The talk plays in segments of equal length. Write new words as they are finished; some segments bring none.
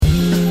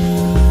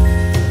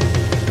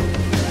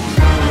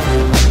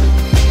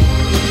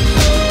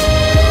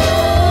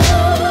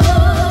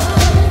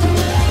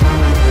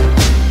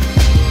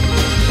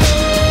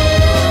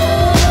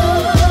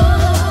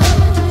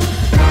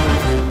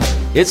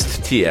It's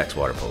the TX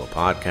Water Polo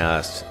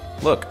Podcast.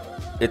 Look,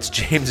 it's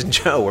James and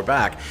Joe. We're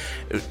back.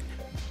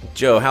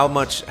 Joe, how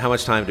much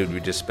time did we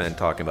just spend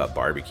talking about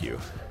barbecue?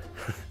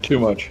 Too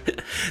much.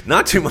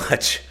 Not too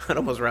much. I'd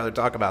almost rather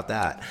talk about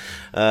that.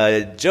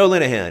 Joe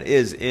Linehan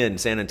is in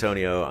San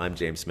Antonio. I'm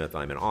James Smith.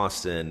 I'm in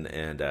Austin.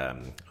 And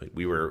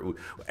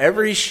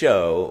every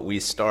show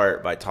we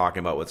start by talking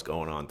about what's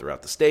going on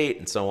throughout the state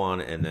and so on.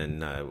 And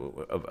then,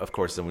 of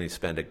course, then we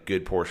spend a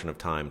good portion of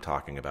time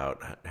talking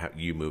about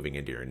you moving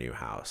into your new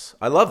house.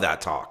 I love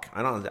that talk.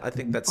 I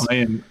think that's...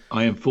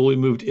 I am fully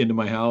moved into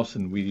my house,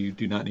 and we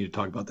do not need to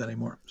talk about that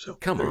anymore. So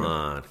Come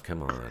on.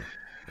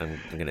 I'm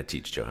going to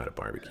teach Joe how to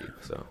barbecue.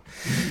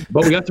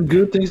 But we got some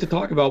good things to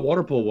talk about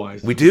water polo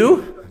wise. We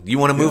do? You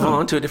want to move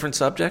on to a different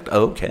subject?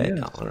 Okay.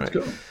 Yeah, all right.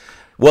 Let's go.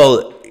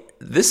 Well,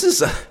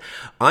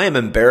 I am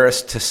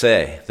embarrassed to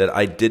say that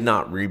I did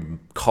not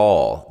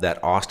recall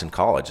that Austin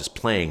College is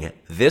playing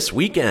this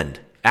weekend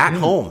at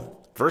home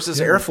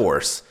versus Air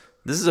Force.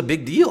 This is a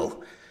big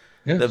deal.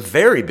 Yes. A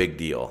very big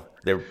deal.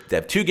 They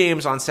have two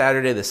games on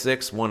Saturday the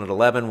 6th, one at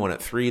 11, one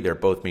at 3. They're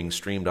both being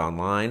streamed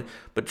online.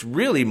 But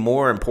really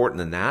more important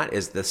than that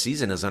is the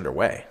season is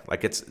underway.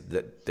 Like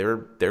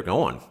they're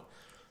going.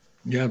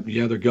 Yeah,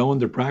 they're going.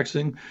 They're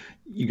practicing.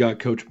 You got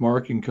Coach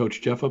Mark and Coach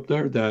Jeff up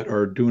there that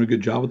are doing a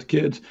good job with the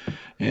kids,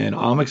 and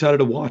I'm excited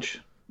to watch.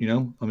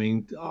 There's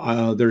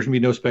gonna be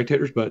no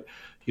spectators, but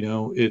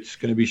it's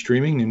gonna be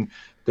streaming, and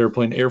they're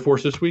playing Air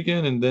Force this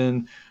weekend, and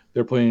then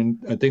they're playing.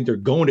 I think they're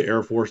going to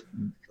Air Force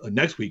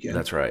next weekend.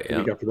 That's right. The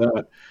week after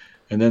that,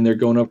 and then they're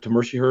going up to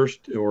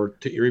Mercyhurst or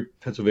to Erie,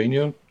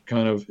 Pennsylvania,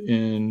 kind of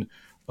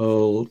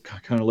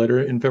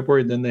later in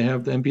February. Then they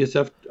have the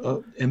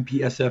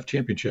MPSF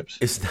championships.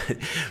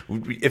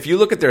 If you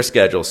look at their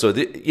schedule, so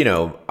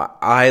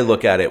I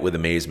look at it with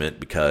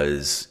amazement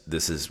because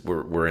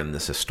we're in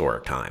this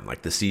historic time.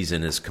 Like the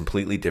season is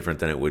completely different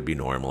than it would be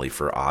normally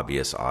for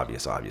obvious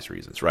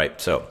reasons, right?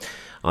 So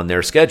on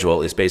their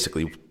schedule is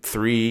basically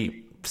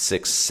 3,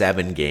 6,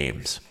 7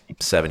 games.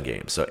 7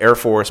 games. So Air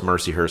Force,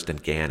 Mercyhurst,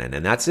 and Gannon,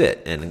 and that's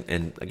it.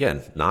 And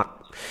again,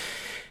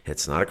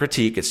 it's not a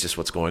critique. It's just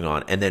what's going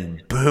on. And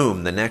then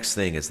boom, the next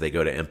thing is they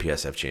go to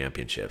MPSF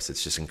championships.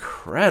 It's just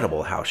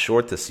incredible how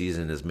short the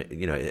season is.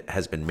 It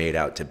has been made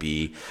out to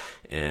be,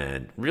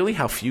 and really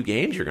how few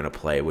games you're going to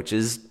play, which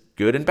is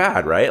good and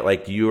bad, right?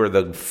 Like you are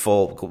the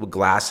full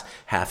glass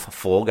half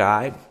full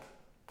guy,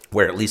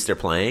 where at least they're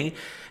playing.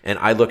 And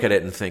I look at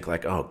it and think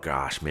like, oh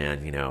gosh,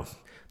 man,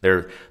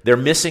 They're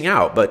missing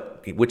out,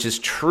 which is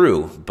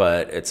true,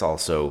 but it's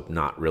also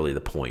not really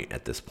the point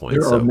at this point.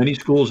 There are many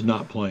schools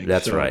not playing.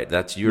 That's right.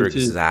 You're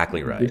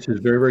exactly right. This is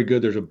very, very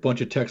good. There's a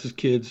bunch of Texas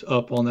kids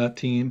up on that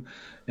team,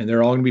 and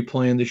they're all going to be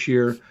playing this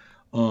year.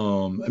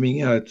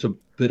 It's a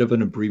bit of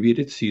an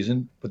abbreviated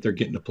season, but they're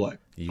getting to play.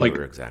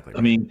 You're exactly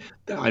right.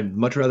 I'd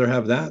much rather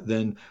have that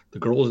than the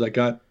girls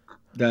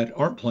that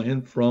aren't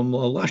playing from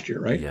last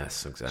year, right?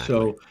 Yes, exactly.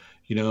 So.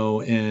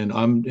 And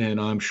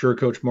I'm sure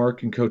Coach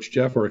Mark and Coach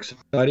Jeff are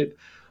excited,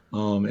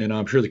 and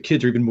I'm sure the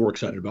kids are even more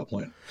excited about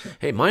playing. So.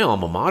 Hey, my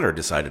alma mater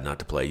decided not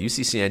to play.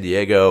 UC San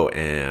Diego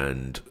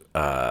and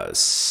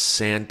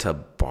Santa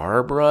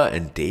Barbara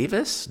and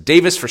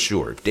Davis for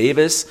sure.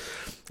 Davis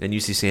and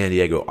UC San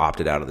Diego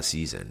opted out of the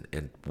season,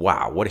 and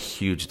wow, what a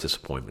huge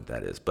disappointment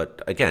that is.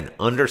 But again,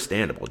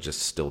 understandable,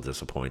 just still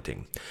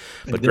disappointing.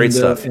 But great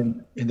stuff.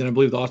 And then I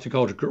believe the Austin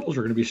College girls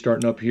are going to be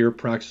starting up here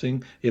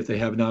practicing if they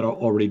have not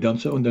already done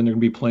so, and then they're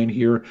going to be playing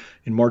here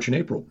in March and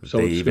April. So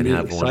it's going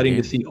to be exciting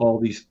to see all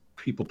these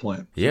people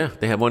playing. Yeah,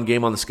 they have one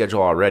game on the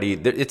schedule already.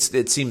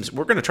 It seems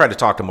we're going to try to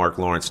talk to Mark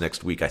Lawrence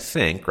next week, I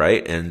think,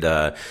 right? And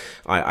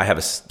I have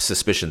a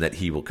suspicion that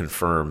he will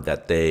confirm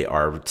that they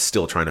are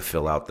still trying to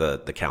fill out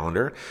the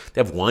calendar. They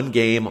have one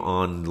game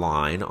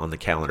online on the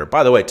calendar.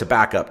 By the way, to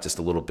back up just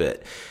a little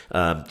bit,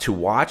 to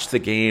watch the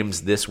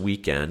games this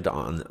weekend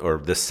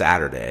or this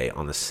Saturday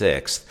on the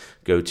 6th,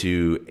 go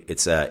to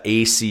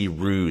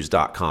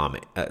acruse.com.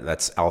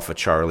 That's Alpha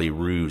Charlie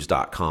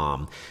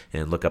Ruse.com,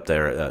 and look up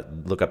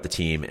the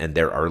team, and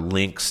there are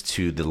links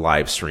to the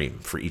live stream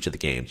for each of the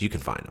games. You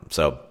can find them.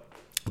 So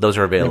those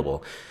are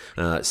available.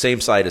 Same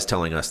site is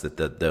telling us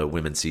that the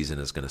women's season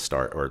is going to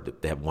start, or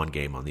they have one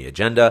game on the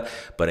agenda.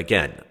 But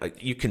again,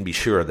 you can be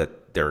sure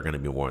that there are going to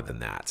be more than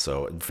that.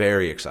 So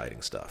very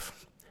exciting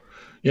stuff.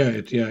 Yeah,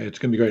 it's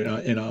going to be great,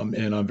 and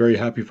I'm very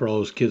happy for all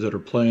those kids that are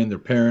playing, their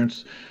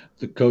parents,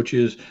 the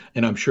coaches,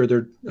 and I'm sure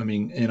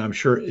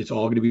it's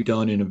all going to be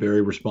done in a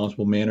very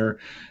responsible manner.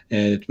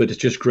 But it's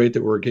just great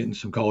that we're getting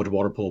some college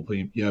water polo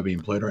being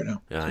played right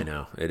now. Yeah, I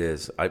know it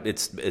is.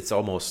 It's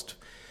almost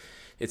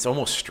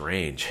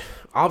strange.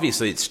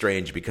 Obviously, it's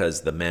strange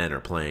because the men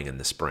are playing in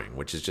the spring,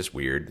 which is just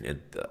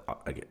weird,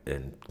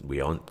 and we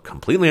don't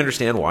completely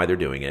understand why they're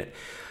doing it.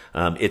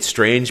 It's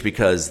strange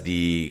because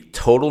the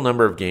total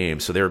number of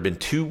games, so there have been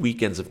 2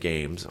 weekends of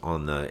games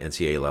on the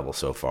NCAA level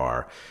so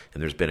far,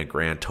 and there's been a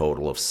grand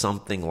total of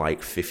something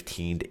like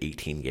 15 to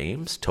 18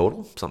 games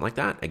total, something like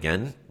that.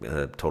 Again,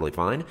 totally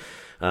fine.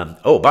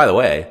 By the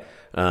way,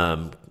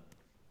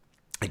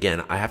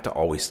 again, I have to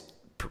always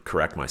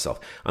correct myself.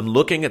 I'm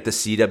looking at the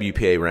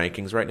CWPA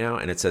rankings right now,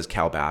 and it says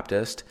Cal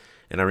Baptist.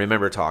 And I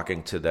remember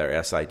talking to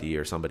their SID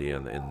or somebody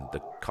in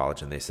the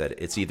college, and they said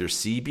it's either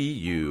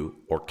CBU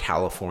or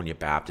California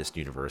Baptist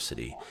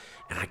University.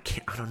 And I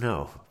don't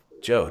know.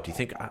 Joe, do you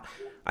think?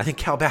 I think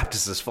Cal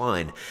Baptist is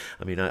fine.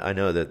 I mean, I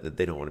know that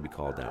they don't want to be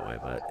called that way,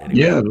 but anyway.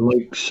 Yeah,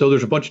 so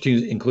there's a bunch of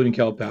teams, including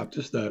Cal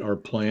Baptist, that are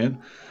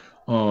playing.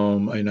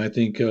 And I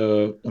think,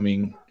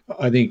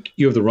 I think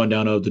you have the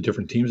rundown of the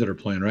different teams that are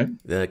playing, right?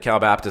 The Cal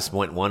Baptist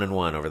went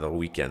 1-1 over the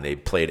weekend. They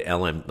played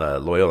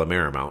Loyola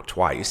Marymount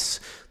twice.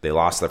 They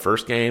lost their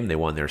first game. They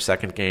won their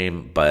second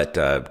game.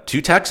 But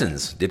two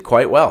Texans did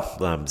quite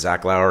well.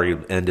 Zach Lowry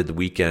ended the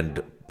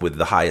weekend with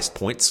the highest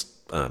points.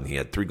 He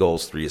had 3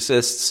 goals, 3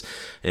 assists.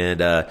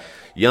 And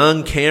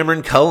young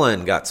Cameron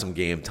Cullen got some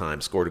game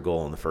time, scored a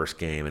goal in the first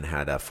game, and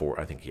had 4.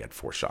 I think he had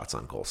 4 shots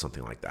on goal,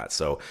 something like that.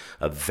 So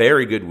a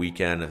very good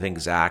weekend. I think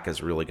Zach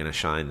is really going to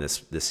shine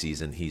this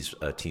season. He's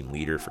a team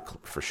leader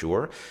for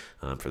sure.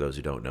 For those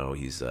who don't know,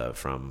 he's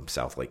from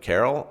South Lake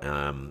Carroll,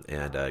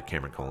 and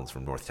Cameron Cullen's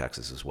from North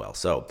Texas as well.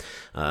 So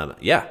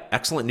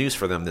excellent news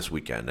for them this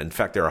weekend. In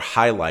fact, there are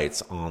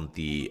highlights on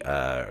the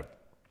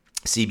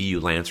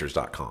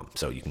CBULancers.com,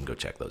 so you can go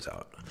check those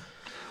out.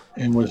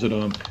 And was it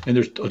and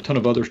there's a ton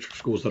of other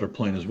schools that are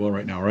playing as well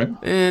right now, right?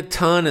 A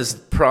ton is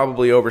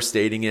probably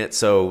overstating it,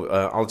 so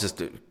I'll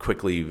just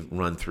quickly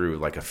run through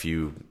like a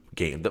few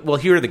games. Well,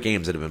 here are the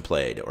games that have been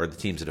played, or the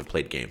teams that have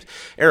played games.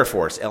 Air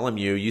Force,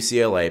 LMU,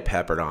 UCLA,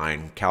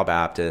 Pepperdine, Cal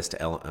Baptist,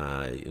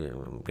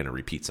 I'm going to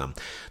repeat some.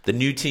 The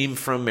new team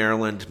from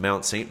Maryland,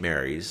 Mount St.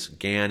 Mary's,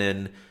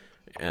 Gannon,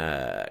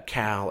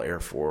 Cal, Air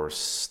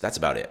Force. That's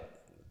about it.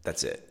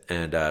 That's it,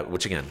 and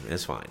which again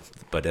is fine,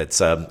 but it's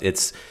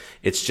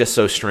just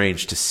so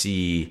strange to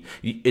see.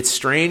 It's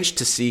strange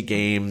to see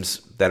games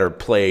that are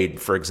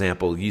played. For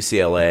example,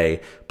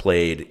 UCLA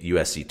played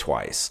USC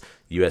twice.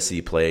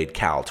 USC played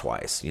Cal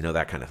twice. You know,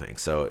 that kind of thing.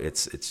 So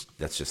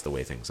that's just the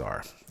way things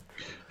are.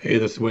 Hey,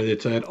 that's the way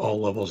it's at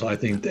all levels. I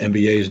think the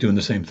NBA is doing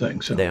the same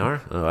thing. So they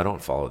are. Oh, I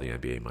don't follow the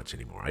NBA much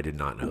anymore. I did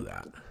not know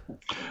that.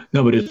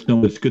 No, but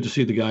it's good to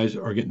see the guys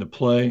are getting to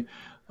play.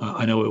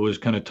 I know it was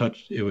kind of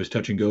touch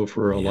and go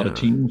for a lot of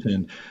teams,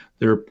 and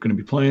they're going to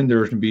be playing.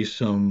 There's going to be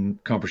some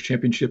conference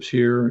championships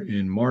here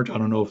in March. I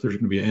don't know if there's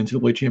going to be an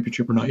NCAA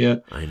championship or not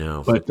yet. I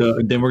know. But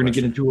then we're going to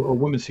get into a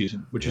women's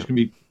season, which is going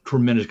to be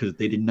tremendous because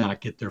they did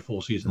not get their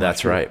full season.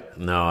 That's right.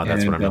 No,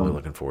 that's what I'm really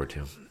looking forward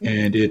to.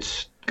 And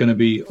it's going to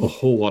be a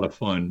whole lot of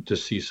fun to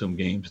see some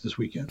games this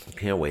weekend.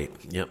 Can't wait.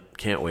 Yep,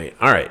 can't wait.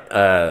 All right,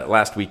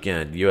 last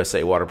weekend,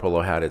 USA Water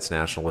Polo had its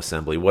National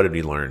Assembly. What did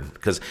we learn?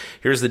 Because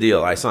here's the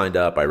deal. I signed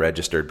up, I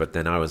registered, but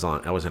then I was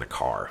in a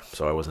car,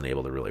 so I wasn't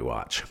able to really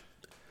watch.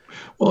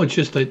 Well, it's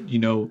just that,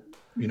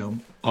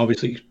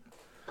 obviously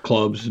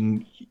clubs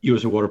and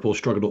USA Water Polo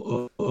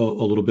struggled a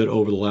little bit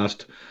over the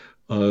last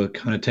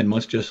kind of 10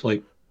 months, just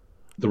like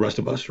the rest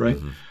of us, right?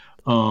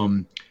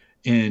 Mm-hmm.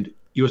 And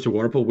USA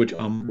Water Polo, which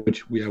I'm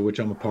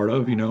a part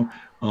of,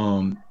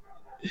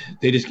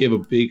 they just gave a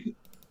big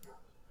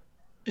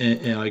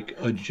like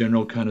a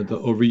general kind of the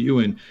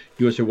overview, and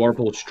USA Water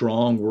Polo is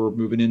strong. We're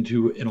moving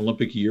into an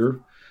Olympic year.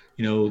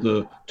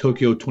 The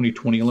Tokyo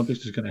 2020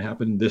 Olympics is going to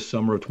happen this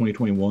summer of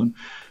 2021,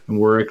 and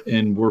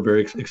we're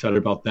very excited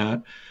about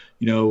that.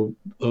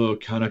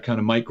 Kind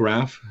of Mike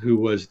Graff, who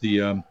was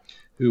the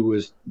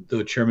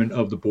chairman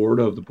of the board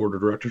of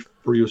directors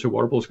for USA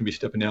Water Polo, is going to be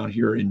stepping down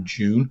here in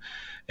June,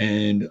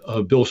 and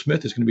Bill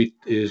Smith is going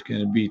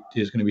to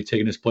be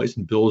taking his place.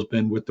 And Bill has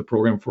been with the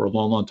program for a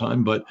long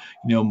time, but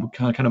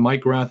kind of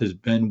Mike Graff has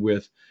been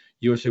with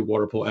USA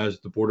Water Polo as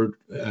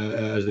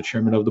the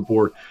chairman of the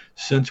board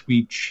since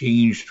we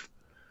changed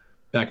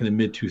back in the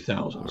mid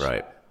 2000s.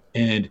 Right.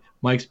 And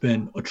Mike's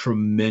been a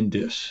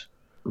tremendous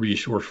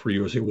resource for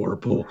USA Water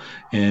Polo,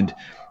 and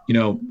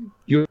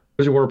USA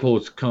Water Polo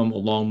has come a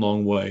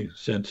long way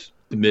since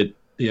the mid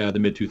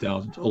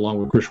 2000s, along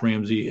with Chris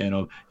Ramsey and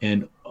a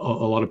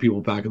lot of people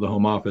back at the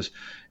home office.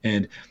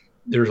 And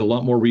there's a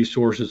lot more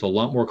resources, a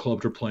lot more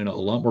clubs are playing, a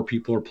lot more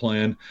people are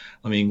playing.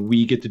 I mean,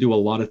 we get to do a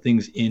lot of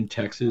things in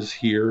Texas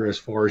here as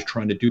far as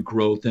trying to do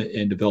growth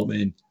and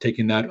development and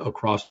taking that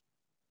across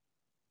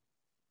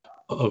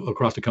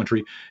the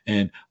country.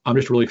 And I'm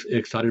just really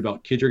excited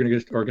about kids are going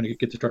to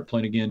get to start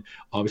playing again.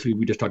 Obviously,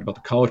 we just talked about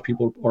the college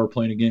people are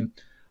playing again.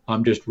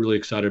 I'm just really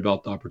excited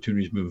about the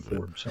opportunities moving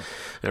forward. So,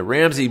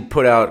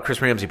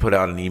 Chris Ramsey put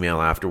out an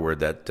email afterward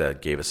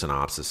that gave a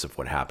synopsis of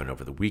what happened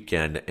over the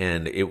weekend,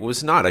 and it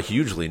was not a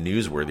hugely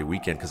newsworthy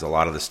weekend because a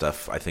lot of the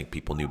stuff I think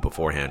people knew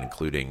beforehand,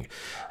 including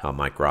how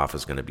Mike Groff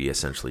is going to be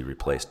essentially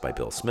replaced by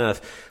Bill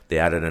Smith. They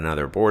added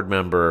another board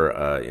member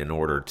in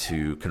order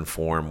to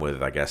conform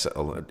with, I guess,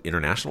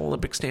 international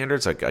Olympic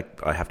standards.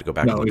 I have to go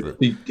back and look at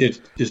it.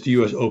 It's the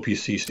US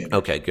OPC standard.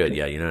 Okay, good.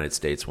 Yeah, United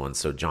States one.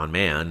 So John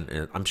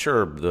Mann, I'm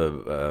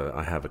sure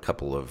I have a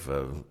couple of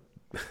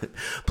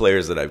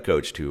players that I've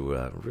coached who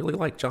really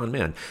like John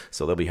Mann,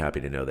 so they'll be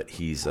happy to know that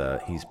he's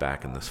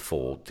back in this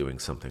fold doing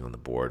something on the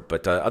board.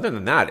 But other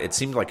than that, it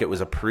seemed like it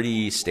was a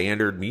pretty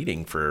standard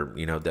meeting for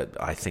that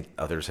I think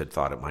others had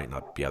thought it might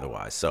not be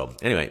otherwise. So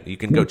anyway, you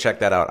can go check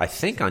that out. I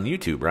think on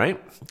YouTube,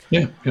 right?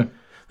 Yeah.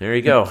 There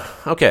you go.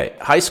 Okay,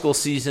 high school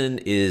season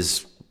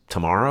is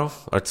tomorrow.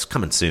 It's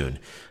coming soon.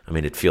 I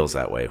mean, it feels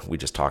that way. We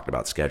just talked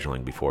about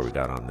scheduling before we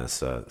got on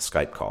this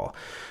Skype call.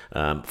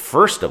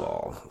 First of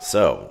all,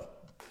 so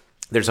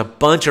there's a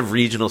bunch of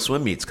regional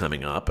swim meets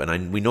coming up,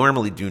 and we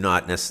normally do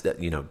not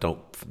don't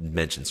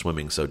mention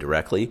swimming so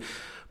directly,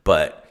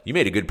 but you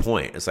made a good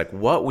point. It's like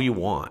what we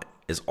want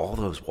is all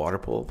those water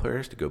polo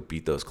players to go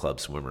beat those club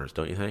swimmers,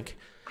 don't you think?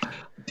 I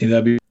think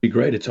that'd be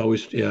great. It's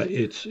always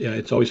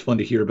it's always fun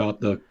to hear about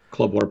the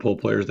club water polo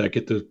players that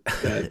get to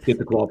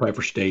qualify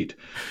for state,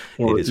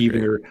 or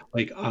even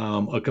like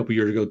a couple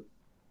years ago,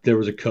 there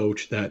was a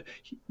coach that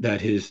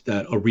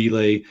a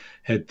relay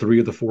had 3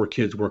 of the 4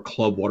 kids were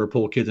club water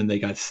polo kids, and they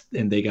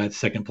got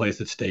second place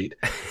at state.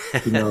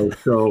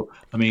 So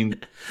I mean,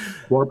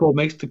 water polo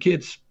makes the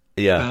kids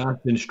fast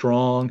and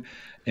strong,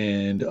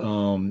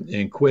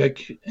 and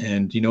quick,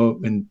 and you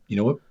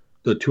know what.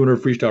 The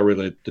 200 freestyle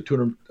relay, the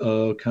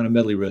 200 kind of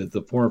medley relay,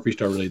 the 400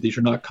 freestyle relay. These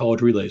are not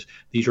college relays.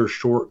 These are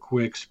short,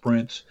 quick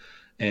sprints.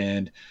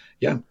 And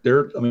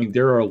there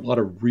are a lot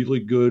of really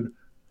good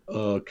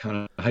kind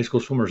of high school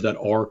swimmers that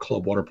are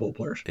club water polo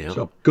players. Yeah.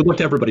 So good luck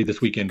to everybody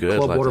this weekend.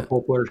 Club water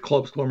polo players,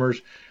 club swimmers.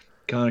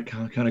 Kind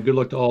of good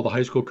luck to all the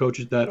high school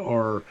coaches that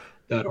are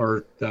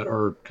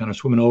kind of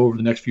swimming over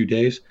the next few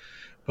days.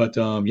 But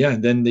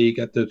and then they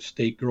got the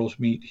state girls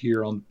meet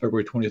here on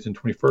February 20th and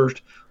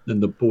 21st. Then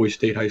the boys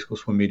state high school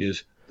swim meet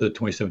is the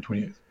 27th,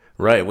 28th.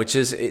 Right, which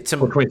is it's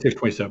 26th,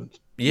 27th.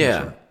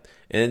 Yeah,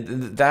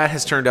 and that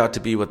has turned out to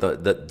be what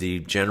the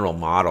general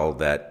model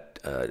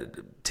that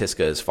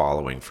TISCA is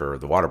following for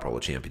the water polo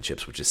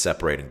championships, which is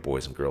separating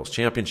boys and girls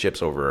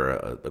championships over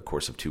a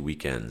course of 2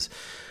 weekends.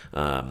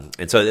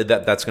 And so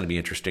that's going to be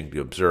interesting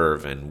to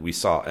observe. And we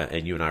saw,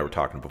 and you and I were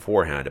talking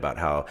beforehand about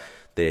how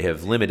they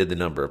have limited the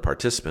number of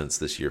participants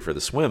this year for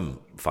the swim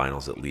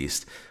finals, at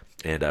least.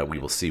 And we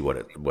will see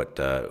what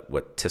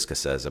TISCA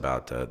says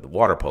about the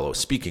water polo.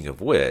 Speaking of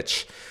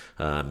which,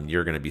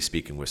 you're going to be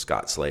speaking with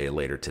Scott Slay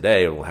later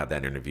today. We'll have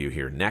that interview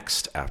here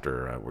next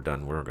after we're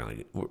done. We're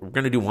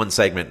going to do one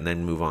segment and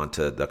then move on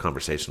to the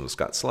conversation with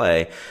Scott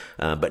Slay.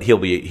 But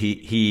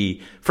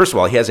he first of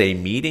all, he has a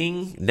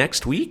meeting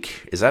next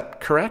week. Is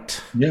that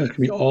correct? Yeah, it's going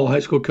to be all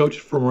high school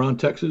coaches from around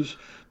Texas.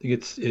 I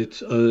think it's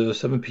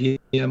 7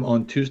 p.m.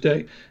 on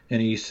Tuesday,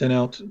 and he sent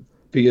out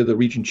via the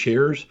region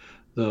chairs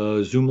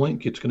the Zoom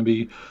link. It's going to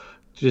be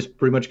just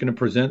pretty much going to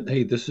present,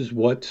 hey, this is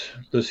what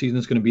the season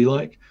is going to be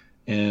like,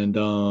 and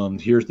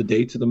here's the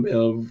dates of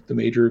the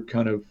major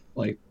kind of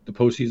like the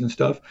postseason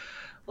stuff.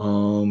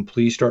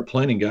 Please start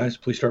planning, guys.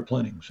 Please start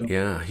planning. So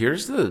yeah,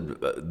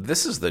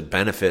 this is the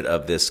benefit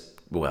of this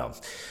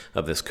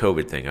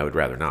COVID thing. I would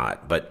rather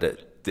not,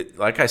 but.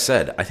 Like I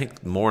said, I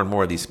think more and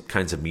more of these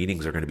kinds of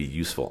meetings are going to be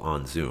useful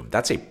on Zoom.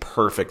 That's a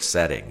perfect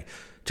setting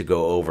to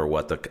go over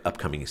what the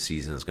upcoming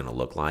season is going to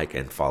look like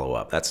and follow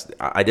up.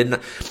 I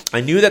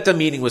knew that the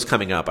meeting was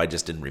coming up. I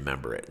just didn't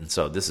remember it. And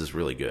so this is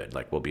really good.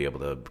 Like we'll be able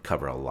to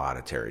cover a lot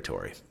of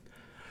territory.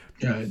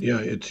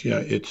 It's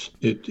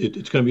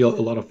going to be a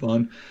lot of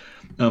fun.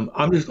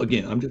 I'm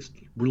just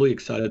really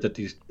excited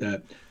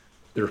that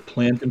there's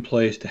plans in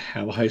place to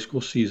have a high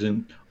school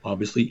season.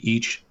 Obviously,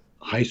 each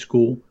high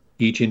school,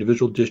 each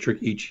individual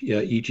district, each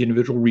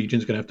individual region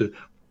is going to have to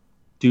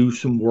do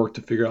some work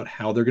to figure out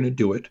how they're going to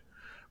do it.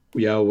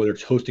 Whether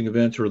it's hosting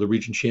events or the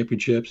region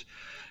championships,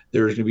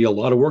 there's going to be a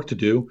lot of work to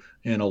do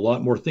and a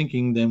lot more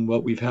thinking than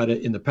what we've had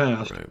in the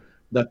past. Right.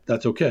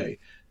 That's okay.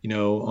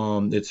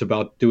 It's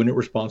about doing it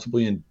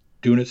responsibly and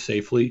doing it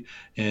safely.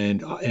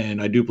 And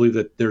I do believe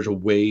that there's a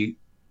way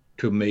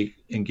to make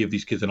and give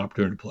these kids an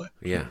opportunity to play.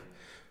 Yeah.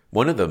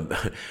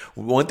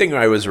 One thing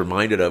I was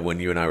reminded of when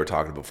you and I were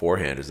talking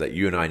beforehand is that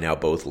you and I now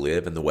both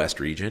live in the West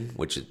region,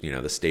 which is,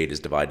 the state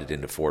is divided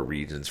into 4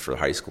 regions for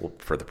high school,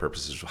 for the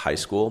purposes of high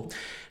school.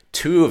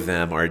 2 of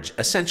them are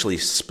essentially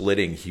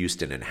splitting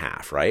Houston in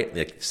half, right?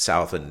 Like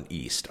South and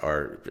East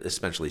are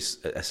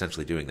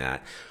essentially doing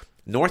that.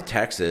 North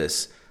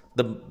Texas,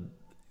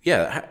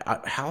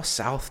 how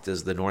south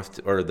does the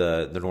north or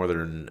the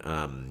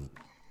northern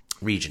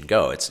region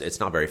go? It's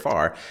not very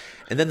far.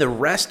 And then the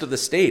rest of the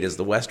state is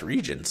the West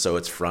region. So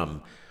it's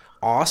from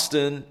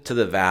Austin to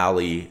the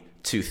Valley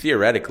to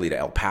theoretically to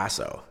El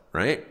Paso,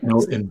 right?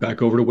 And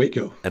back over to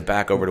Waco.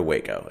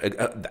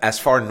 As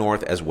far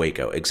north as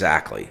Waco,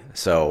 exactly.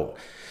 So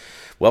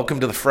welcome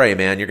to the fray,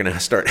 man. You're going to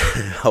start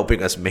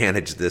helping us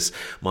manage this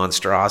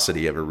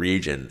monstrosity of a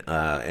region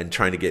and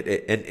trying to get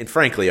 – and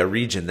frankly, a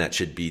region that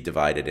should be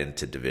divided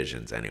into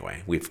divisions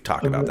anyway. We've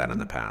talked about that in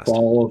the past.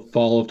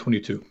 Fall of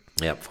 22.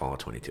 Yep, fall of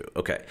 22.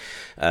 Okay.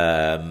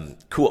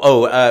 Cool.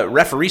 Oh,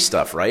 referee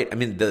stuff, right? I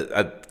mean,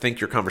 I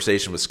think your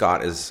conversation with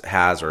Scott is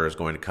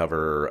going to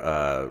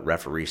cover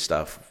referee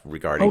stuff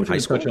regarding I was high going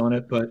to school. touch on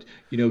it, but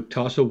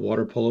Tasso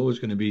Water Polo is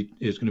going to be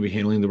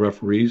handling the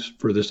referees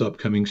for this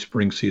upcoming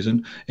spring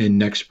season and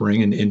next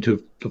spring and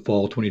into the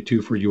fall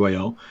 22 for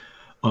UAL.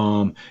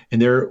 And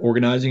they're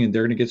organizing, and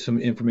they're going to get some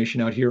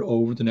information out here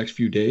over the next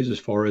few days as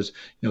far as,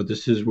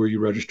 this is where you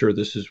register,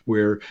 this is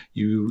where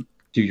you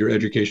do your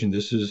education,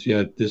 this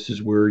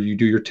is where you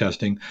do your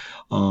testing.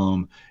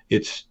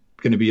 It's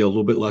going to be a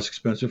little bit less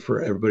expensive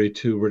for everybody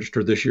to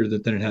register this year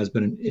than it has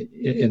been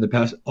in the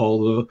past.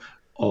 All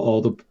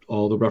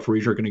the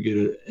referees are going to get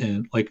a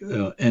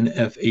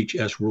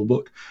NFHS rule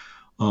book.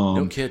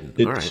 No kidding.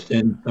 All right.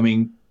 And I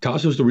mean,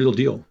 Tasso's the real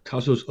deal.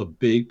 Tasso's a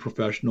big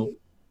professional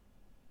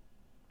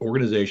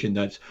organization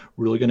that's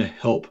really going to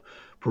help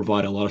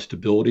provide a lot of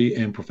stability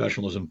and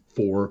professionalism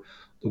for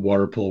the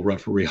water polo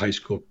referee high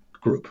school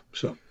group.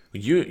 So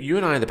you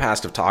and I in the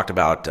past have talked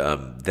about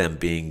them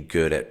being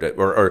good at,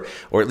 or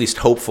at least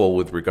hopeful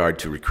with regard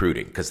to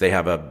recruiting, because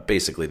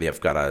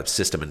they've got a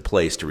system in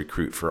place to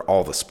recruit for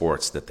all the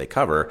sports that they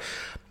cover.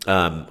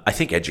 I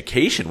think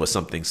education was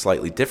something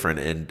slightly different,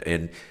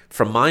 and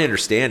from my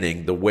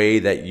understanding, the way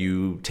that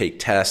you take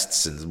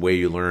tests and the way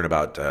you learn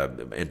about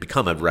and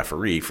become a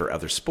referee for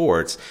other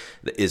sports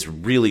is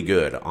really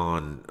good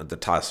on the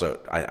Tasso.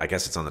 I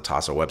guess it's on the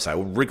Tasso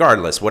website.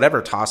 Regardless,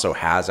 whatever Tasso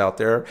has out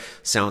there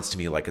sounds to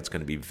me like it's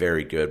going to be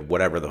very good,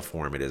 whatever the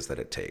form it is that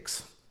it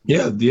takes.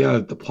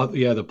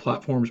 The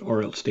platforms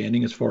are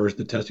outstanding as far as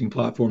the testing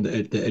platform,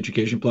 the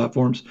education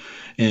platforms,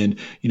 and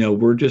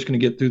we're just going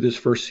to get through this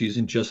first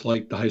season just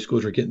like the high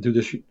schools are getting through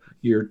this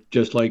year,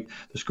 just like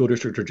the school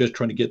districts are just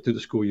trying to get through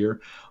the school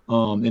year,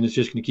 and it's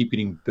just going to keep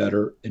getting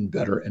better and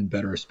better and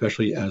better,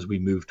 especially as we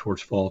move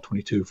towards fall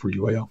 22 for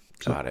UAL.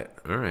 Got it.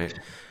 All right.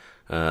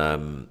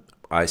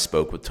 I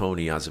spoke with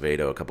Tony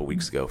Azevedo a couple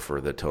weeks ago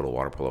for the Total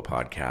Water Polo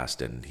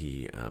podcast, and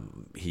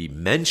he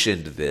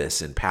mentioned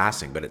this in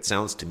passing, but it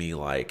sounds to me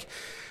like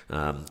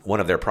one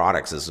of their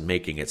products is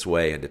making its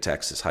way into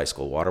Texas high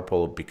school water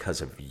polo because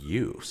of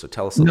you. So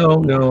tell us a little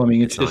bit more. No, I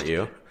mean, it's not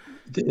you.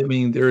 I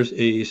mean, there's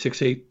a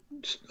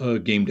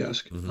 6/8 game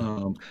desk.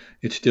 Mm-hmm.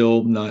 It's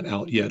still not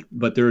out yet,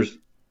 but there's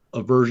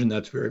a version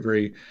that's very,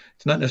 very,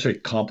 it's not necessarily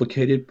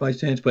complicated by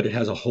sense, but it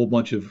has a whole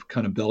bunch of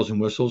kind of bells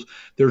and whistles.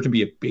 There's going to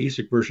be a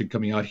basic version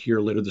coming out here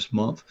later this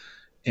month.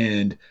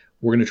 And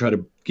we're going to try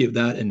to give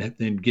that and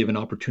then give an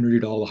opportunity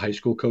to all the high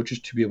school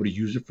coaches to be able to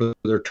use it for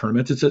their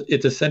tournaments.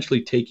 It's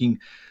essentially taking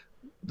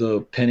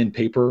the pen and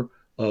paper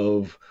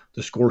of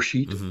the score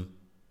sheet mm-hmm.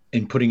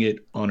 and putting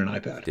it on an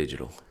iPad.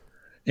 Digital.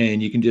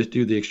 And you can just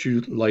do the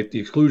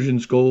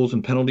exclusions, goals,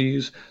 and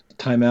penalties, the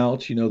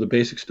timeouts, the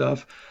basic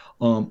stuff.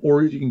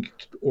 Or you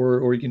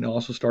can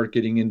also start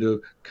getting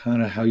into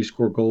kind of how you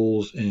score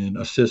goals and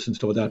assists and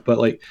stuff like that. But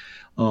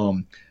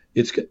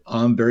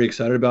I'm very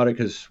excited about it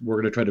because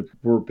we're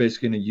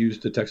basically going to use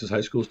the Texas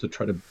high schools to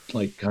try to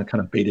kind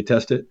of beta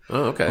test it.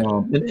 Oh, okay.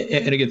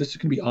 And again, this is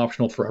going to be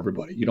optional for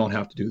everybody. You don't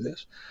have to do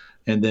this.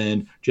 And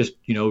then just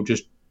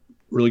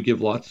really give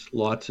lots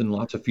and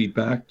lots of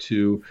feedback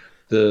to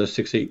the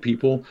 6/8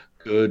 people,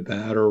 good,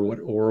 bad,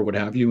 or what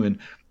have you, and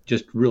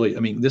just really,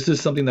 I mean, this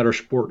is something that our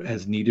sport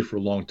has needed for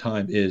a long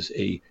time, is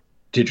a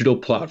digital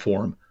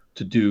platform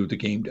to do the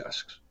game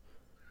desks,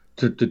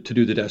 to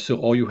do the desk. So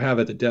all you have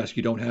at the desk,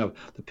 you don't have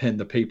the pen,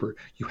 the paper,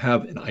 you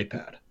have an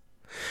iPad.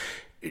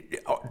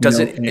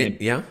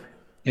 Yeah.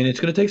 And it's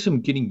going to take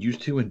some getting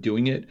used to and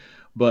doing it,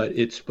 but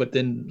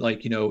then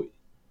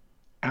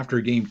after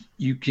a game,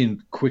 you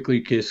can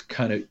quickly just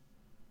kind of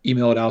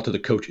email it out to the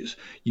coaches.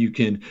 You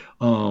can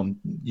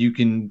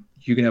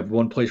have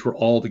one place where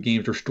all the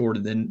games are stored,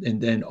 and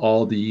then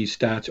all the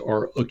stats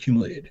are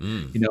accumulated.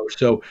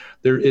 So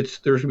there's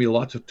going to be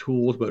lots of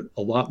tools, but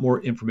a lot more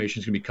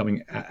information is going to be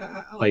coming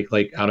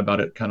out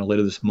about it kind of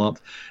later this month,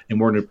 and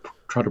we're going to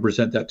try to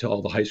present that to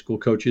all the high school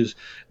coaches,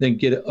 then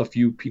get a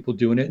few people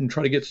doing it, and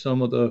try to get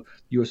some of the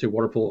USA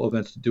Water Polo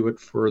events to do it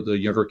for the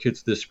younger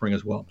kids this spring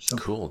as well. So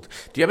cool.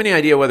 Do you have any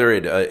idea whether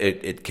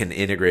it can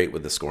integrate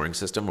with the scoring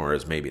system, or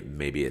is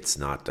maybe it's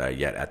not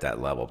yet at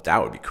that level?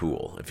 That would be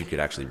cool if you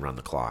could actually run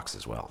the clocks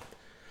as well.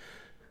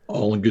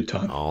 All in good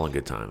time. All in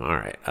good time. All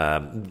right.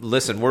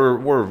 Listen,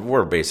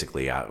 we're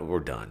basically out. We're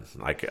done.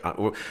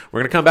 We're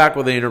going to come back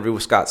with an interview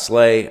with Scott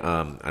Slay.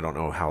 I don't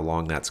know how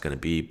long that's going to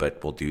be,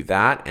 but we'll do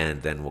that,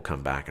 and then we'll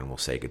come back and we'll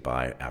say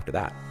goodbye after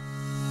that.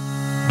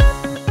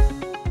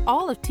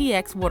 All of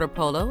TX Water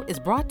Polo is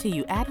brought to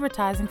you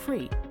advertising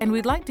free, and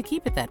we'd like to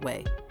keep it that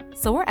way.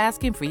 So we're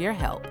asking for your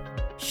help.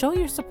 Show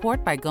your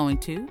support by going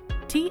to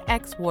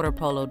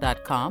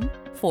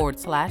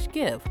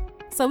txwaterpolo.com/give.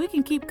 So we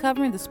can keep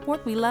covering the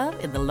sport we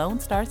love in the Lone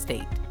Star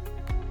State.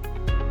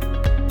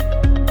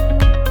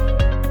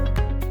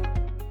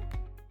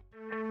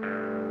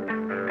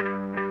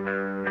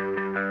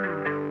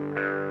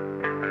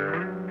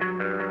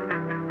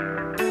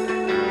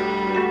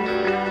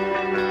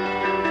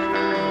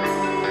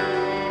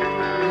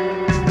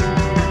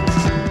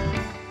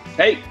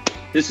 Hey,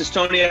 This is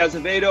Tony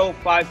Azevedo,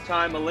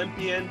 5-time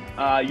Olympian.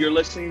 You're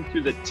listening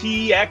to the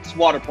TX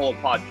Water Polo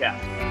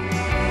Podcast.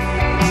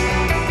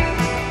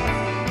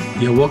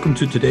 Yeah, welcome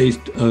to today's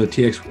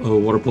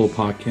TX Water Polo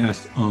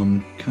Podcast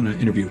kind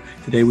of interview.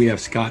 Today we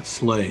have Scott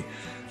Slay,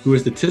 who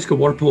is the TISCA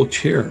Water Polo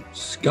Chair.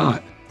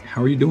 Scott,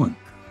 how are you doing?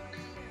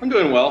 I'm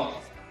doing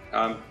well.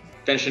 I'm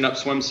finishing up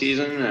swim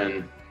season,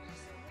 and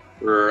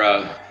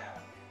we're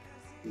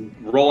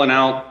rolling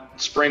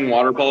out spring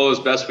water polo as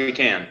best we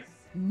can.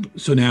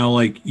 So now,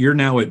 you're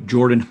now at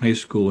Jordan High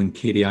School in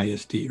Katy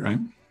ISD, right?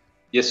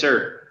 Yes,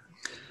 sir.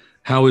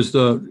 How was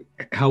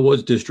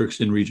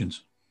districts and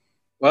regions?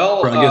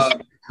 Well,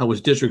 how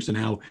was districts and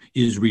how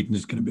is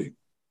regions going to be?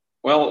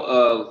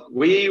 Well,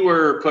 we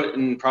were put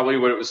in probably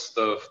what it was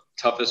the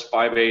toughest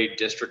 5A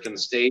district in the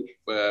state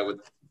with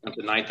up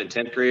to 9th and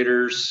 10th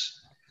graders.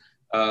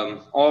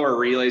 All of our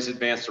relays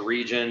advanced to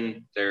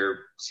region. They're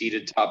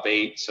seeded top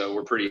 8, so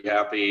we're pretty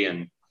happy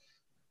and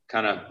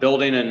kind of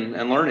building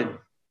and learning.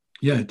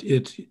 Yeah,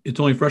 it's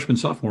only freshman,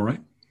 sophomore,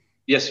 right?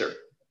 Yes, sir.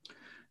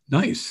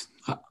 Nice.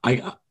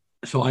 I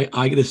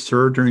get a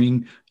sir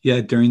during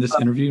this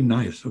interview.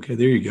 Nice. Okay,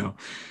 there you go.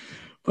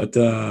 But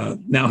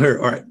now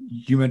here, all right.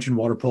 You mentioned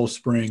water polo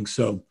spring,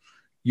 so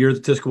you're the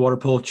TISCA Water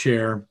Polo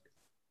Chair.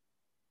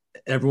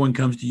 Everyone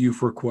comes to you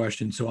for a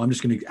question, so I'm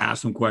just going to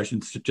ask some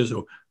questions just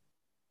so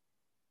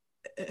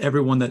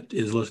everyone that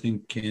is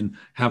listening can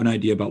have an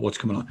idea about what's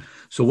coming on.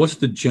 So, what's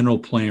the general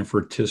plan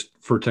for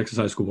Texas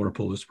High School Water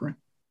Polo this spring?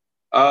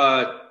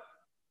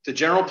 The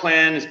general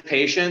plan is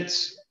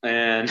patience,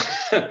 and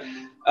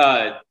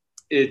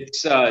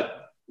it's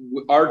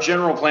our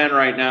general plan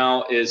right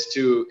now is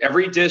to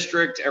every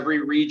district,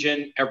 every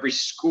region, every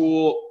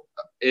school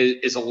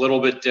is a little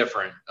bit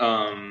different.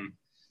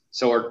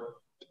 So our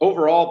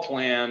overall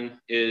plan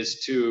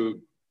is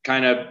to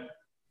kind of,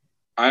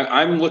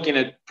 I'm looking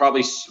at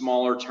probably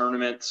smaller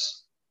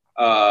tournaments.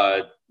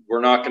 We're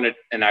not going to,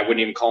 and I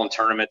wouldn't even call them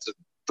tournaments.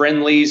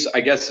 Friendlies,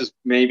 I guess, is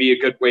maybe a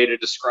good way to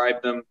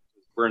describe them.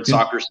 We're in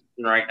soccer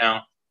season right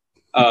now.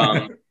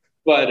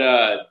 But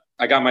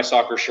I got my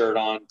soccer shirt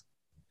on.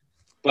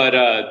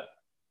 But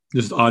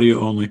just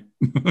audio only.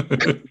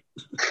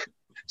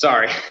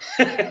 Sorry.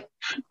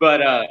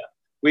 But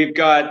we've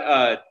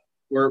got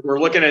we're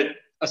looking at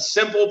a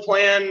simple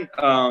plan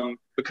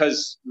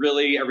because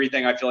really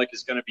everything I feel like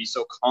is going to be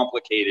so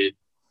complicated.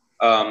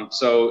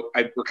 So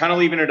we're kind of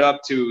leaving it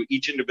up to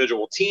each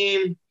individual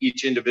team,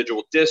 each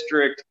individual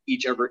district,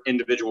 each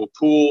individual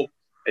pool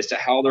as to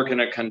how they're going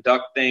to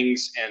conduct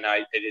things. And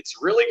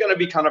it's really going to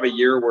be kind of a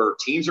year where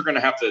teams are going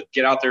to have to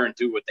get out there and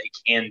do what they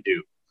can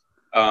do.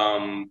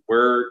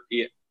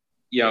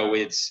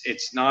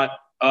 It's not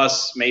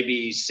us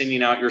maybe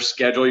sending out your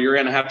schedule. You're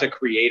going to have to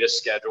create a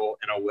schedule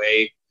in a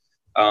way,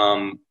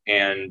 and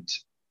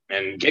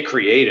get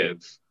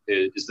creative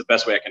is the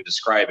best way I can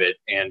describe it.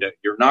 And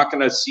you're not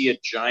going to see a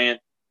giant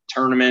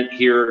tournament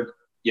here.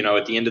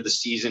 At the end of the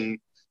season,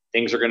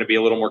 things are going to be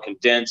a little more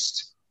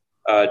condensed.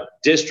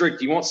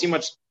 District, you won't see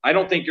much. I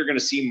don't think you're going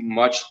to see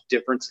much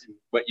difference in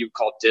what you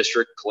call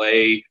district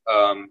play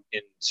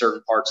in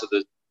certain parts of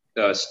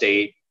the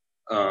state.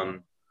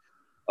 The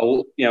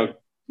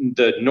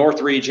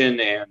North region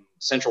and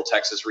Central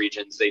Texas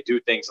regions, they do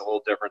things a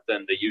little different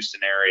than the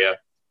Houston area.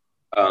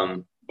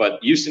 But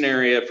Houston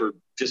area for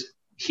just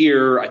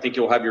here, I think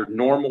you'll have your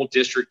normal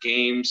district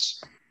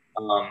games.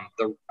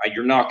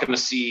 You're not going to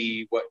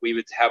see what we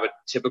would have a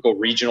typical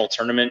regional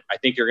tournament. I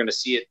think you're going to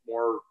see it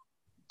more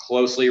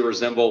closely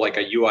resemble like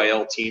a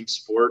UIL team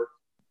sport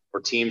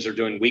where teams are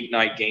doing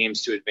weeknight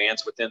games to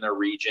advance within their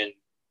region.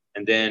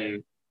 And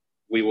then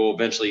we will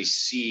eventually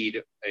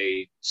seed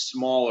a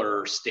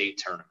smaller state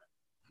tournament.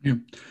 Yeah.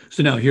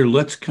 So now here,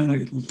 let's kind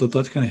of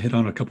hit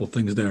on a couple of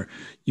things there.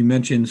 You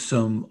mentioned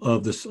some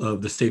of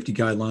the safety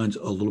guidelines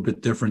a little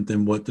bit different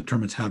than what the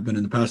tournaments have been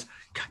in the past.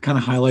 Kind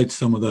of highlight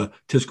some of the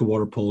TISCA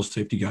Water Polo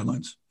safety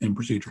guidelines and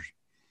procedures.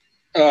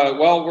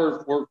 Well,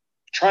 we're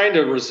trying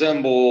to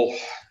resemble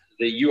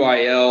the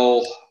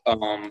UIL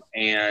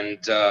and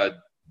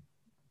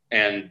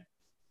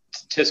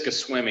TISCA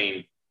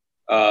swimming.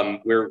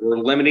 We're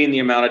limiting the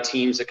amount of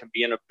teams that can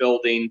be in a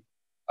building.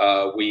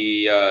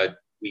 We're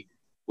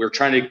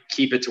trying to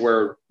keep it to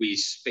where we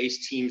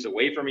space teams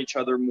away from each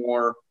other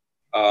more.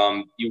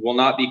 You will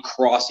not be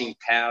crossing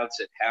paths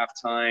at half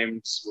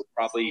times. We're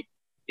probably,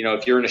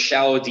 if you're in a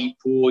shallow, deep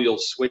pool, you'll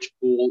switch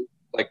pool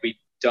like we've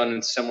done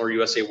in similar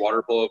USA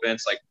water polo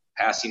events, like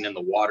passing in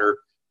the water.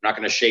 We're not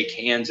going to shake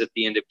hands at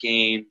the end of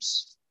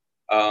games.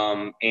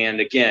 And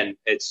again,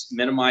 it's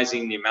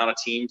minimizing the amount of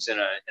teams in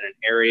an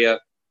area.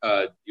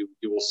 You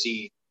will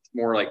see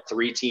more like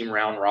 3-team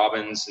round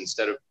robins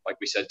instead of, like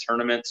we said,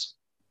 tournaments,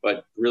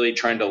 but really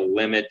trying to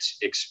limit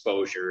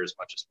exposure as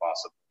much as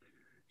possible.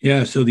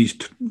 Yeah. So these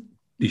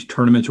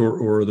tournaments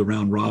or the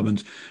round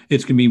robins,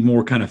 it's going to be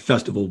more kind of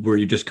festival where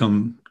you just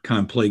come kind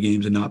of play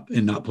games and not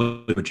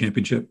play a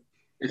championship.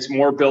 It's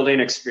more building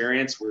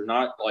experience. We're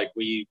not like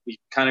we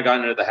kind of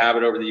gotten into the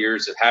habit over the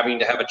years of having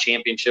to have a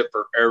championship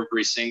for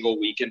every single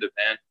weekend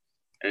event.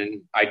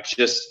 And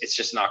it's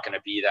just not going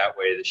to be that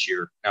way this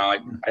year. Now,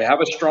 I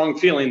have a strong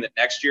feeling that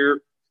next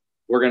year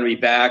we're going to be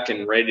back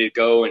and ready to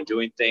go and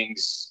doing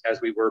things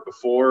as we were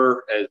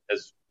before,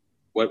 as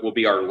what will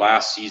be our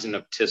last season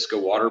of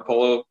TISCA water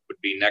polo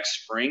would be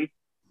next spring.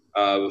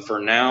 For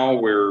now,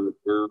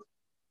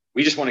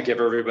 we just want to give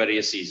everybody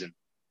a season.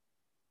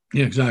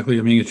 Yeah, exactly.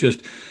 I mean, it's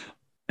just,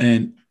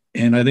 and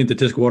I think the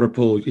TISCA water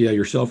polo,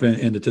 yourself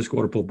and the TISCA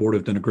water polo board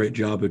have done a great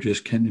job of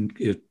just kind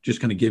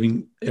of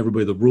giving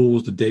everybody the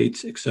rules, the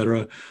dates, et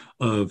cetera,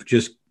 of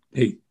just,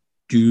 hey,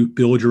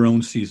 build your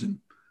own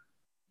season.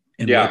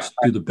 And let's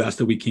do the best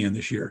that we can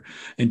this year.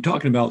 And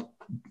talking about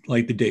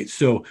like the dates.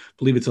 So I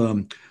believe it's,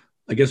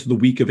 I guess the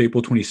week of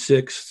April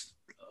 26th,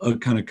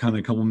 kind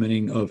of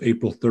culminating of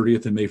April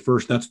 30th and May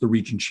 1st. That's the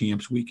region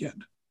champs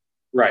weekend.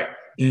 Right.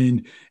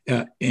 And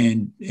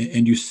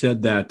you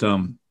said that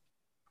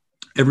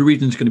every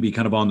region is going to be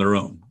kind of on their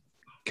own,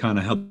 kind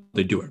of how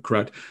they do it,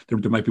 correct? There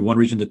might be one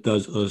region that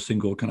does a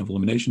single kind of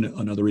elimination,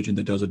 another region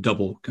that does a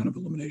double kind of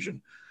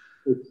elimination.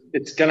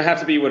 It's going to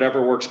have to be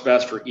whatever works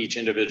best for each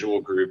individual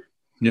group.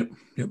 Yep.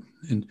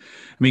 And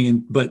I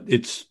mean, but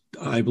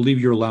I believe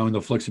you're allowing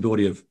the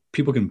flexibility of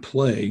people can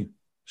play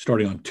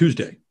starting on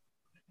Tuesday.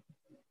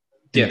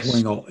 Yes.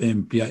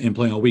 And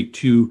playing all week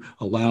to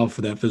allow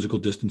for that physical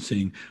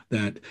distancing,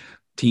 that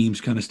teams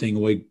kind of staying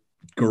away,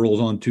 girls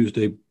on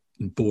Tuesday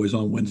and boys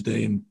on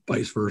Wednesday and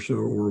vice versa,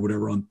 or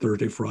whatever on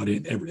Thursday,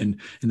 Friday,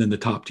 and then the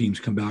top teams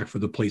come back for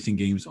the placing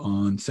games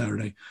on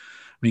Saturday.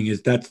 I mean,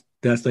 that's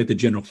like the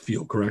general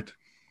feel, correct?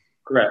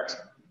 Correct.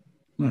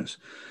 Nice.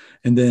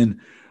 And then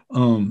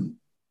a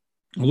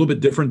little bit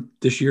different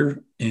this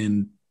year,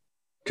 and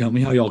tell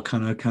me how y'all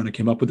kind of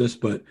came up with this,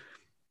 but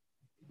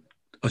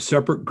a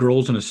separate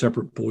girls and a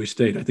separate boys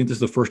state. I think this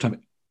is the first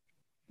time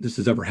this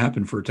has ever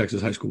happened for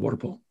Texas high school water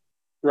polo.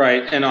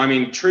 Right. And I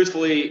mean,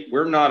 truthfully,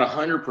 we're not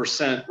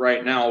 100%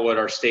 right now what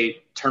our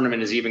state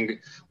tournament is even.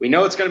 We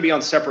know it's going to be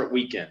on separate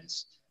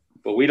weekends,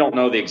 but we don't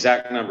know the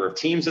exact number of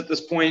teams at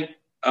this point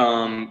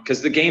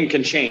because the game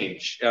can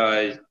change.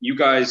 You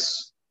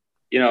guys,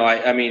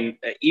 I mean,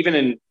 even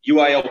in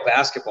UIL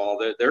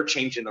basketball, they're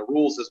changing the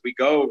rules as we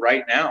go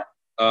right now.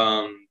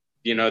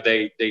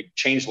 They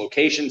change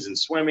locations in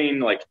swimming.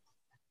 Like,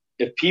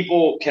 if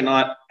people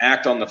cannot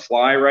act on the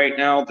fly right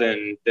now,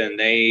 then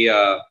they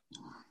aren't,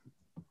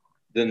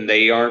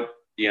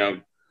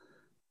 they're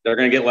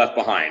going to get left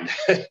behind.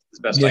 As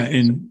best I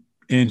can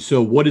say. And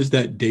so what is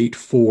that date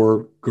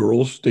for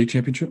girls state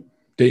championship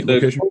date and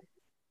location?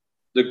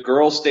 The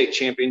girls state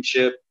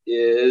championship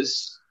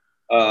is,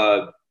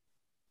 hang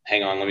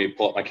on, let me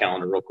pull up my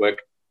calendar real quick.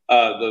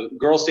 The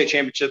girls state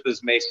championship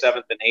is May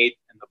 7th and 8th,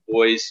 and the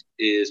boys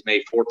is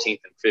May 14th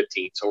and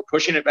 15th. So we're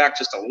pushing it back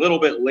just a little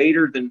bit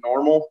later than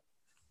normal.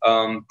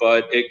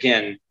 But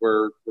again,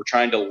 we're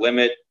trying to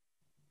limit,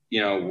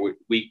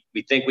 we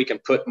think we can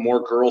put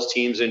more girls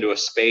teams into a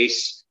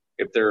space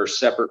if they're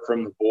separate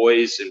from the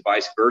boys and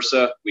vice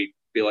versa. We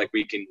feel like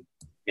we can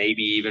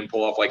maybe even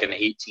pull off like an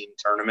 8-team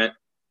tournament.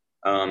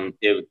 And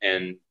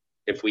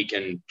if we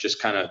can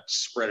just kind of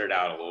spread it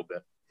out a little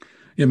bit.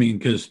 I mean,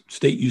 because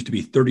state used to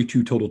be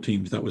 32 total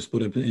teams that was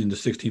split up into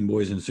 16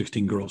 boys and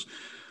 16 girls.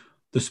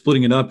 The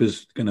splitting it up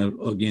is going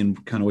to, again,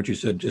 kind of what you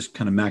said, just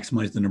kind of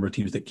maximize the number of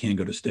teams that can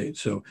go to state.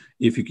 So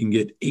if you can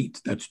get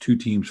 8, that's 2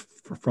 teams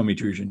from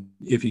each region.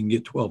 If you can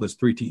get 12, that's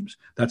 3 teams.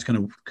 That's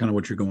kind of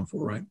what you're going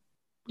for, right?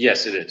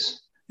 Yes, it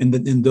is. And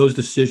those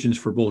decisions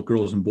for both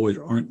girls and boys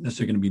aren't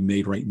necessarily going to be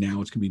made right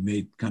now. It's going to be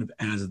made kind of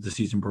as the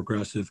season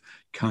progresses,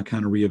 kind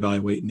of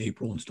reevaluate in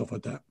April and stuff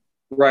like that.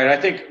 Right. I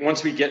think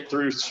once we get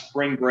through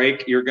spring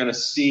break, you're going to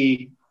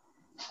see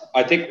 –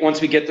 I think once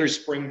we get through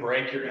spring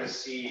break, you're going to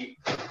see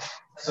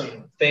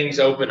some things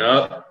open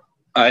up.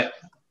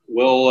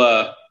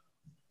 We're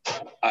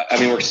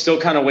still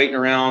kind of waiting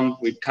around.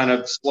 We've kind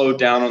of slowed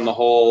down on the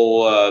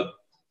whole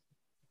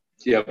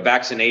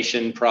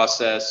vaccination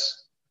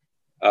process.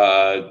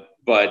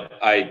 But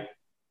I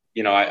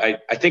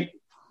think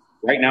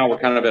right now we're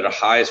kind of at a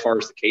high as far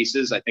as the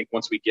cases. I think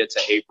once we get to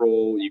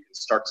April, you can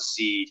start to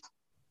see –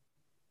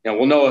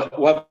 we'll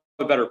have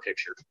a better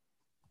picture.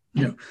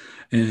 Yeah.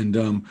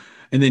 And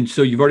then,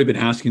 so you've already been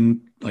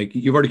asking, like,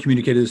 you've already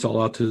communicated this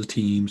all out to the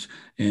teams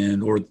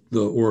or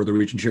the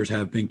region chairs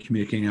have been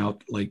communicating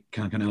out, like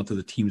kind of out to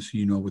the teams,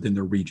 within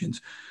their regions.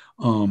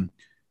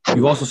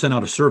 You've also sent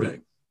out a survey.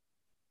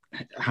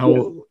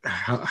 How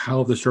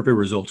have the survey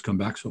results come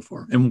back so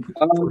far? And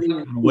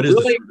what is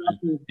the survey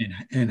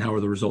and how are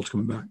the results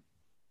coming back?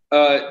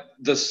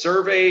 The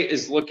survey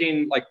is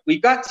looking like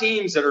we've got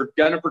teams that are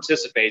going to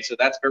participate, so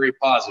that's very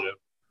positive.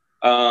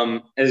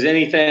 As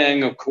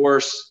anything, of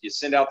course, you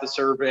send out the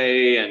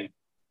survey, and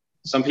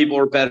some people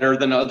are better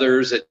than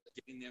others at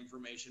giving the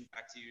information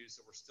back to you.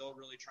 So we're still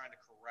really trying to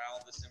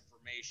corral this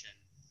information.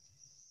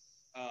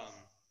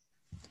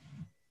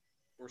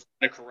 We're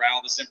trying to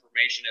corral this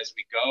information as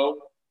we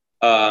go.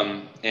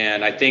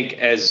 And I think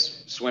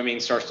as swimming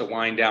starts to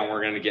wind down,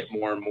 we're going to get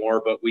more and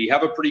more. But we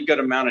have a pretty good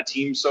amount of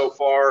teams so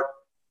far.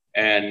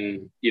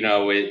 And,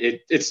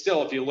 it's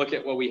still, if you look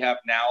at what we have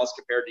now as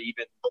compared to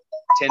even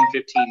 10,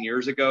 15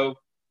 years ago,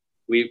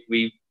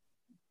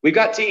 we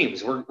got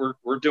teams.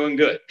 We're doing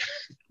good.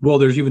 Well,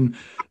 there's even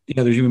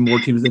more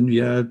teams than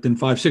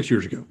 5-6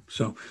 years ago.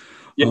 So,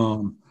 Yep.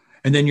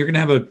 And then you're going to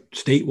have a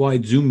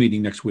statewide Zoom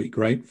meeting next week,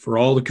 right? For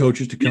all the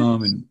coaches to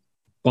come and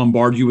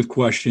bombard you with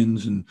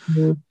questions and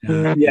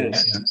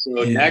yes.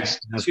 So next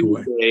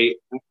Tuesday.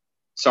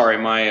 Sorry,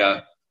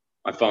 my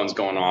phone's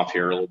going off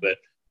here a little bit.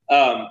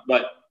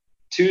 But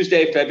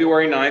Tuesday,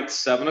 February 9th,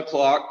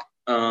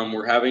 7:00.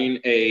 We're having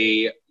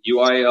a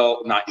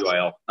not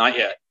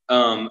yet.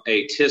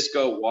 A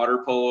TISCA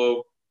water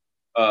polo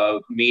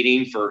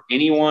meeting for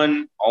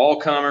anyone, all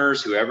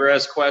comers, whoever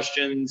has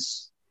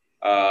questions.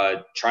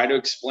 Try to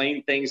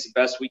explain things the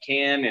best we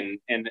can.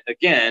 And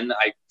again,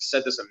 I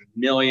said this a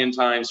million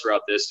times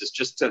throughout this, is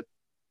just to,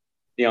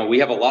 we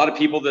have a lot of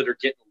people that are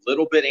getting a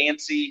little bit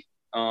antsy.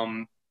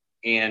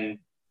 And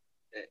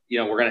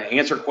we're going to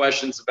answer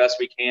questions the best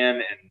we can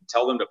and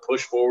tell them to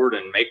push forward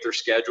and make their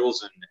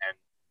schedules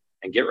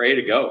and get ready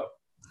to go.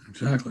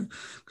 Exactly.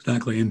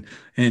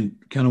 And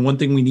kind of one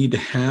thing we need to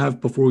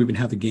have before we even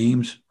have the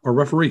games are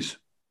referees.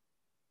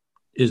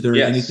 Is there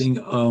anything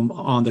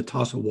on the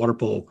TASA water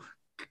polo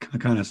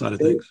kind of side of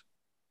things?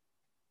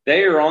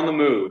 They are on the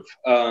move.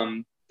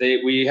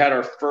 We had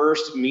our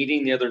first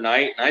meeting the other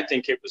night, and I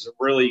think it was a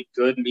really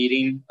good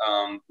meeting.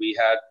 We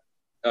had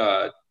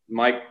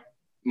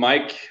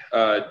Mike,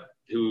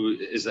 who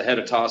is the head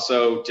of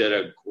TASO, did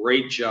a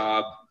great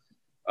job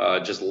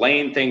just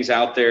laying things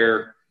out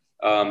there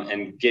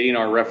and getting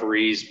our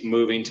referees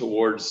moving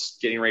towards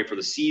getting ready for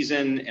the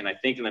season. And I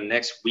think in the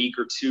next week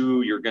or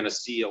two, you're going to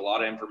see a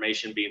lot of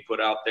information being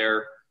put out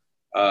there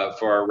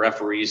for our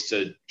referees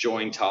to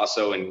join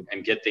TASO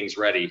and get things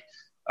ready.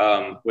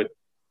 With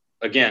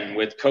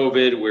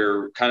COVID,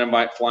 we're kind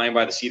of flying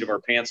by the seat of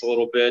our pants a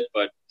little bit,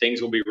 but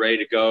things will be ready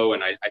to go.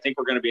 And I think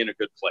we're going to be in a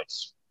good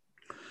place.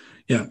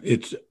 Yeah,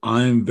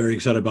 I'm very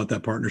excited about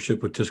that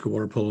partnership with TISCA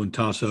Water Polo and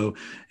TASO.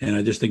 And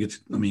I just think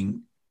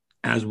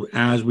as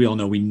we all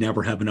know, we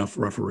never have enough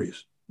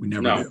referees. We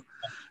never do.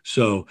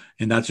 So,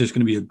 and that's just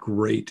going to be a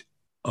great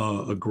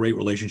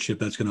relationship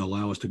that's going to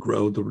allow us to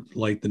grow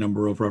the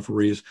number of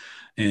referees.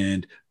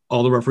 And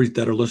all the referees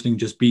that are listening,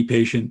 just be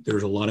patient.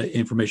 There's a lot of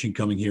information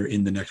coming here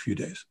in the next few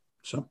days.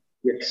 So,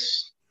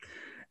 yes.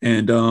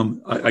 And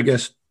I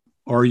guess,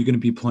 are you going to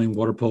be playing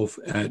water polo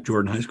at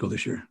Jordan High School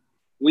this year?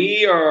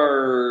 We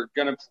are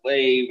going to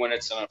play when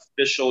it's an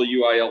official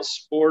UIL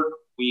sport.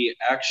 We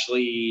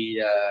actually,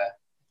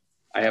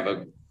 I have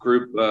a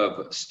group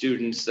of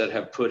students that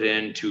have put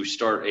in to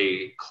start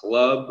a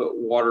club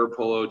water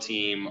polo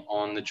team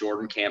on the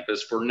Jordan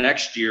campus for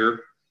next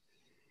year.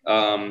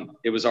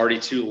 It was already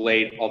too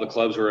late. All the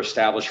clubs were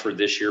established for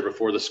this year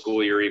before the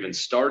school year even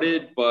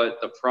started, but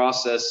the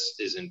process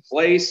is in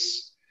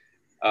place.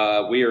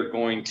 We are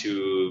going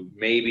to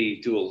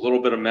maybe do a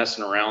little bit of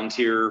messing around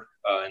here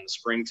in the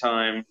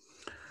springtime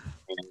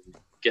and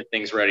get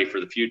things ready for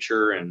the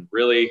future. And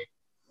really,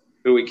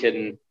 who are we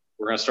kidding?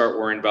 We're going to start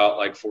worrying about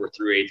like 4th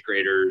through 8th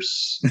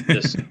graders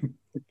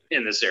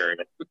in this area.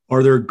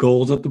 Are there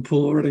goals at the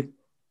pool already?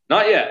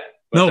 Not yet.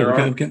 No,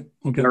 okay.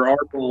 There are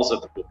goals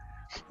at the pool.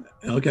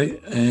 Okay,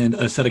 and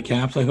a set of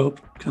caps, I hope,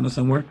 kind of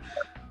somewhere.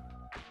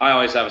 I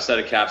always have a set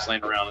of caps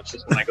laying around. It's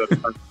just when I go to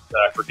that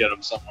I forget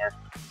them somewhere.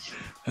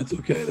 That's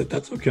okay.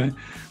 That's okay.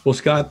 Well,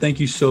 Scott, thank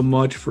you so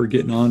much for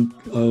getting on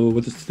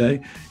with us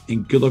today,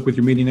 and good luck with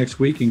your meeting next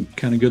week, and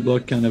kind of good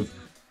luck kind of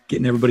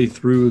getting everybody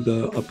through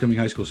the upcoming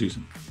high school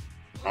season.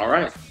 All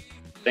right.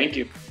 Thank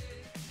you.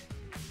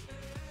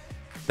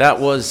 That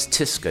was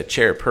TISCA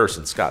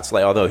chairperson Scott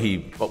Slay, although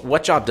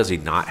what job does he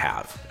not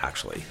have,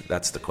 actually?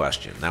 That's the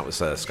question. That was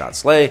Scott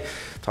Slay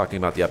talking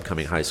about the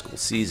upcoming high school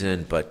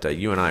season, but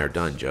you and I are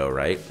done, Joe,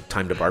 right?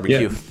 Time to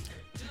barbecue?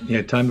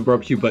 Yeah, time to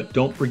barbecue, but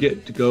don't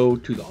forget to go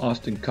to the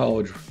Austin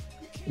College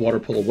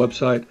Water Polo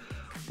website.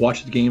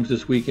 Watch the games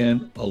this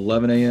weekend,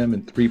 11 a.m.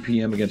 and 3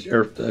 p.m. against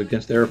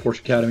the Air Force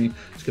Academy.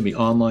 It's going to be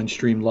online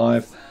streamed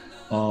live.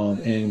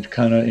 And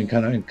kind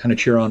of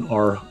cheer on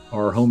our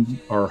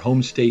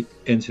home state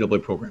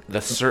NCAA program. The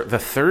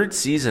third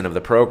season of the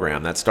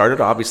program that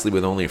started obviously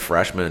with only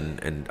freshmen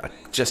and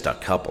just a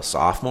couple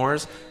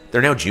sophomores.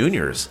 They're now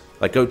juniors.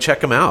 Like, go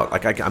check them out.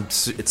 Like,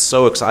 it's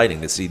so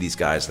exciting to see these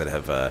guys that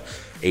have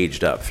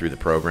aged up through the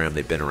program.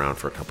 They've been around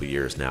for a couple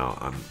years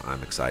now.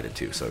 I'm excited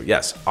too. So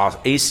yes,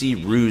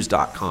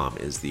 acruse.com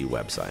is the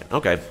website.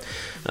 Okay.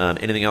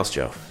 Anything else,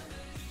 Joe?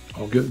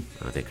 All good.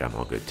 I think I'm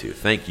all good too.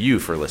 Thank you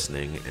for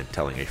listening and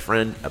telling a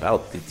friend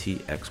about the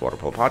TX Water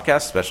Polo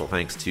podcast. Special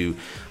thanks to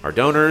our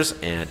donors.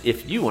 And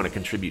if you want to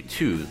contribute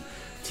to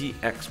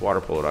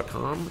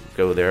txwaterpolo.com,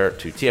 go there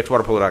to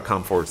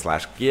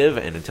txwaterpolo.com/give.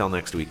 And until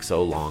next week,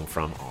 so long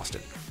from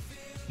Austin.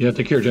 Yeah,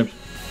 take care, James.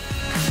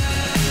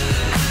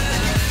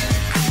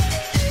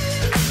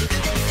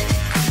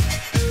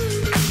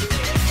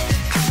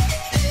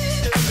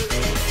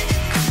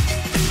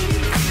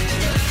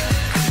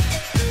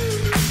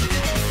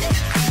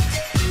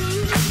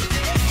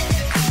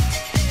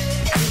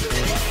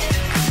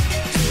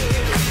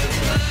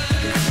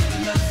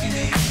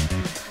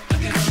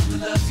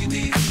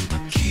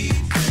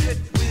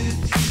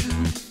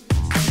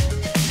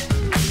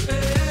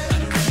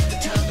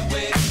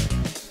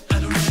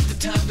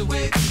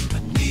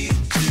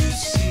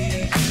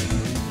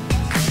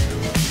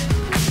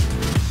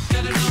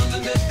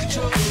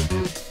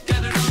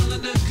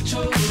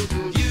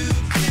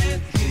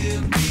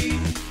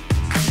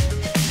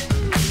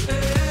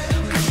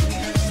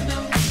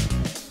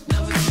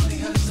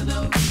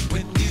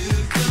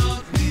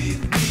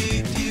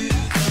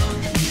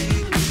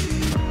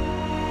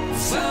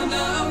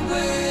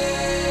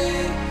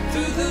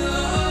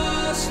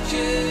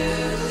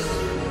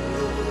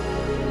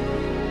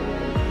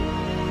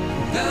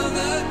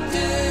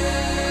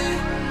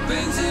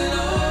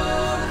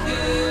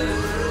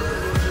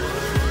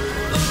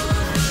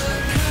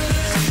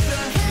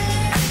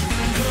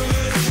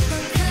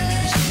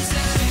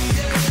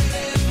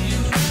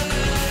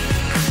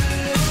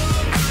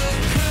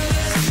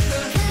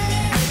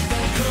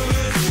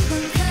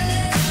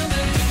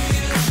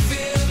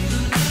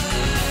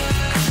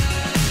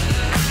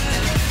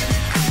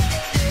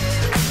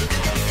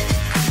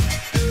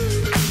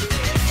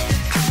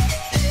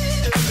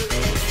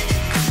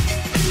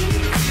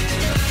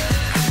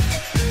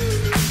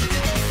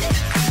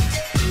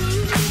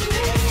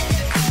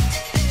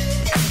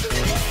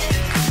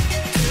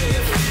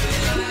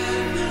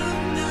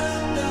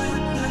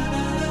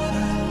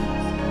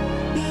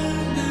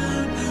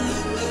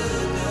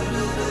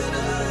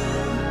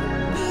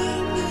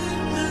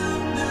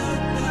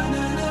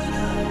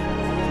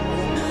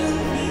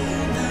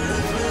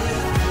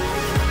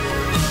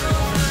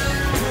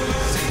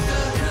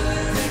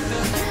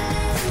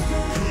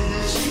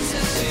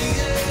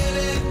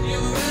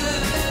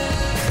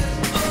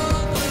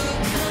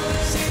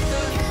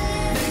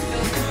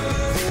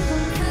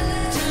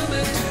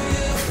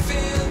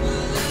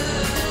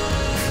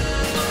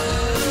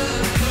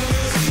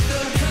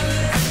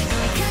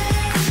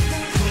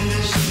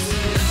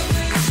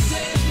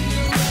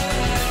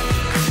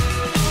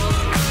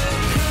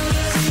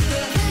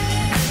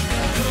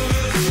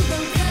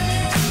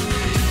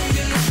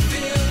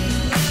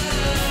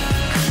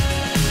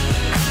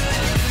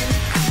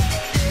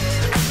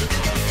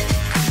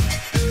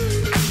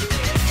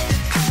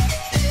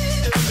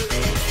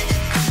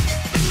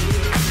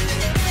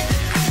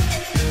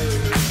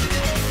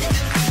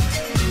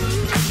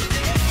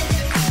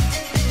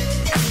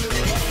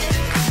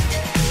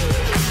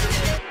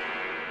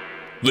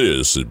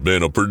 This has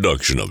been a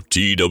production of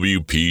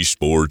TWP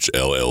Sports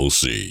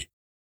LLC.